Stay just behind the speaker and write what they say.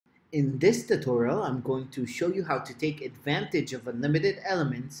In this tutorial, I'm going to show you how to take advantage of unlimited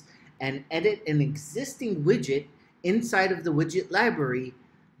elements and edit an existing widget inside of the widget library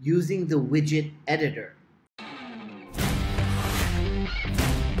using the widget editor.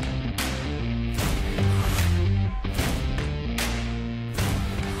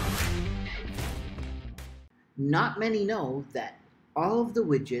 Not many know that all of the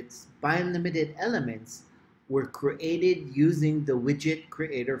widgets by unlimited elements were created using the widget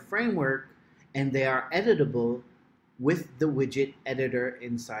creator framework, and they are editable with the widget editor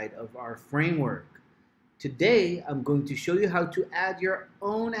inside of our framework. Today, I'm going to show you how to add your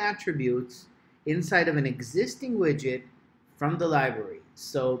own attributes inside of an existing widget from the library.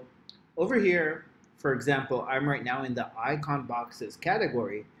 So over here, for example, I'm right now in the icon boxes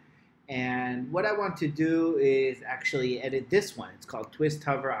category. And what I want to do is actually edit this one. It's called Twist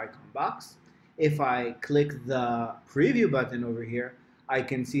Hover Icon Box. If I click the preview button over here, I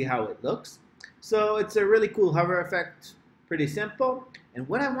can see how it looks. So it's a really cool hover effect, pretty simple. And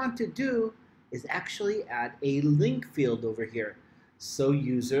what I want to do is actually add a link field over here so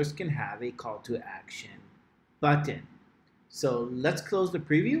users can have a call to action button. So let's close the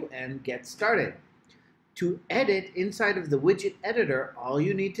preview and get started. To edit inside of the widget editor, all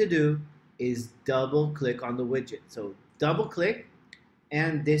you need to do is double click on the widget. So double click,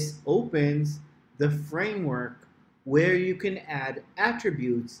 and this opens the framework where you can add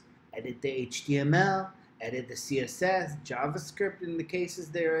attributes, edit the HTML, edit the CSS, JavaScript in the cases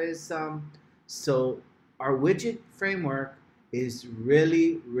there is some. So our widget framework is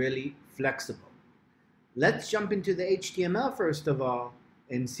really flexible. Let's jump into the HTML first of all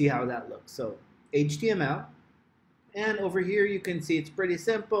and see how that looks. So HTML, and over here you can see it's pretty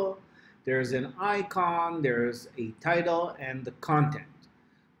simple. There's an icon, there's a title, and the content.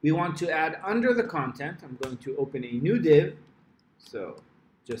 We want to add under the content. I'm going to open a new div, so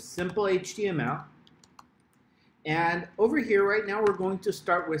just simple HTML. And over here right now we're going to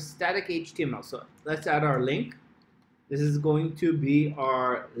start with static HTML. So let's add our link. This is going to be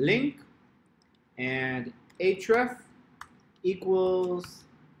our link, and href equals,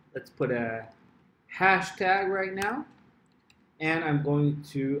 let's put a hashtag right now, and I'm going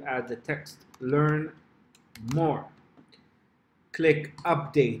to add the text learn more. Click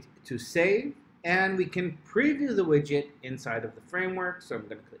update to save, and we can preview the widget inside of the framework. So I'm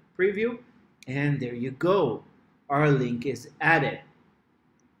going to click preview, and there you go. Our link is added.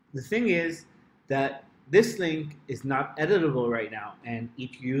 The thing is that this link is not editable right now, and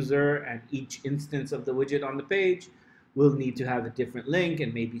each user and each instance of the widget on the page will need to have a different link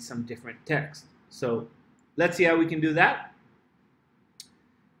and maybe some different text. So let's see how we can do that.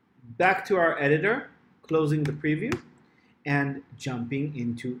 Back to our editor, closing the preview and jumping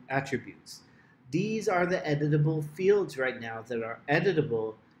into attributes. These are the editable fields right now that are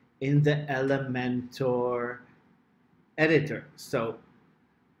editable in the Elementor editor. So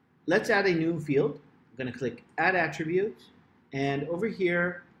let's add a new field. I'm going to click add attribute, and over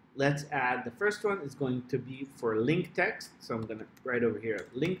here let's add, the first one is going to be for link text. So I'm going to write over here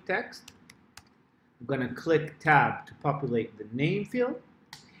link text. I'm going to click tab to populate the name field,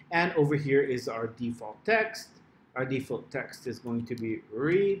 and over here is our default text. Our default text is going to be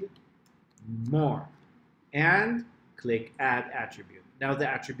read more, and click add attribute. Now the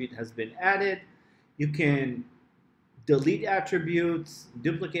attribute has been added. You can delete attributes,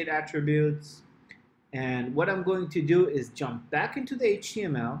 duplicate attributes, and what I'm going to do is jump back into the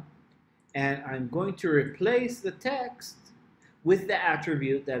HTML, and I'm going to replace the text with the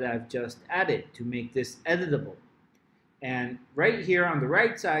attribute that I've just added to make this editable. And right here on the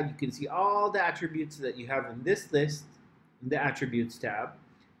right side, you can see all the attributes that you have in this list, in the attributes tab,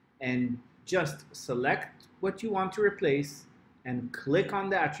 and just select what you want to replace and click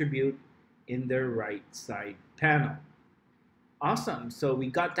on the attribute in the right side panel. Awesome, so we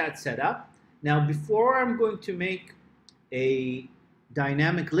got that set up. Now before I'm going to make a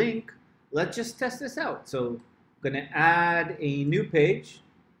dynamic link, let's just test this out. So I'm going to add a new page.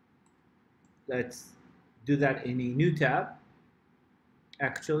 Let's do that in a new tab.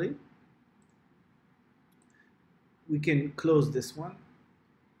 Actually, we can close this one,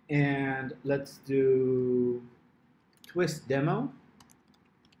 and let's do twist demo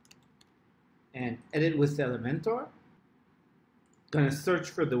and edit with Elementor. Going to search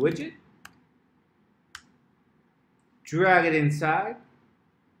for the widget, drag it inside,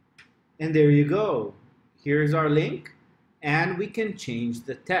 and there you go. Here's our link, and we can change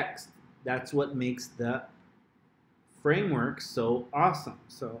the text. That's what makes the framework so awesome.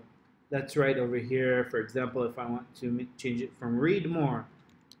 So let's write over here, for example, if I want to change it from read more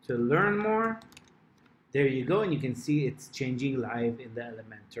to learn more, There you go, and you can see it's changing live in the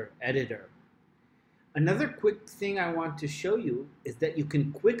Elementor editor. Another quick thing I want to show you is that you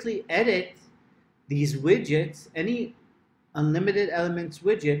can quickly edit these widgets, any unlimited elements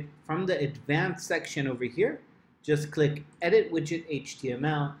widget, from the advanced section over here. Just click edit widget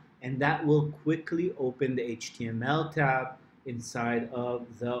HTML, and that will quickly open the HTML tab inside of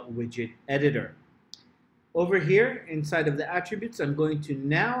the widget editor. Over here inside of the attributes, I'm going to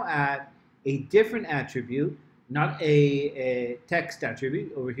now add a different attribute, not a text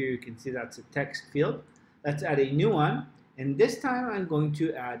attribute. Over here you can see that's a text field. Let's add a new one, and this time I'm going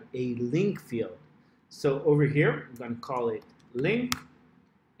to add a link field. So over here I'm going to call it link,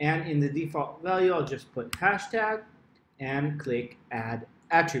 and in the default value I'll just put hashtag and click add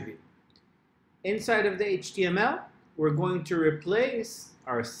attribute. Inside of the HTML, we're going to replace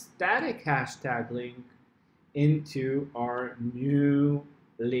our static hashtag link into our new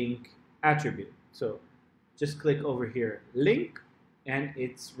link attribute. So just click over here, link, and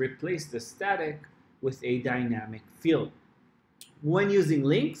it's replaced the static with a dynamic field. When using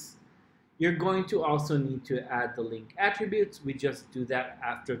links, you're going to also need to add the link attributes. We just do that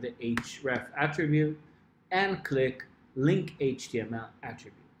after the href attribute and click link HTML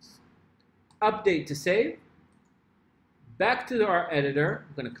attributes. Update to save. Back to our editor,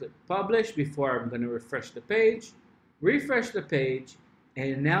 I'm going to click publish before I'm going to refresh the page. Refresh the page,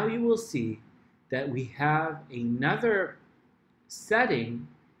 and now you will see that we have another setting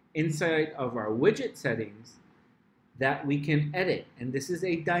inside of our widget settings that we can edit, and this is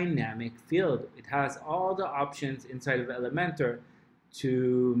a dynamic field. It has all the options inside of Elementor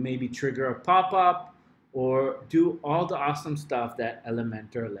to maybe trigger a pop-up or do all the awesome stuff that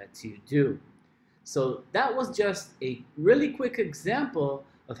Elementor lets you do. So that was just a really quick example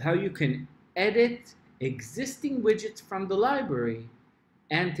of how you can edit existing widgets from the library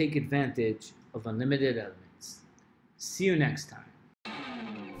and take advantage of unlimited elements. See you next time.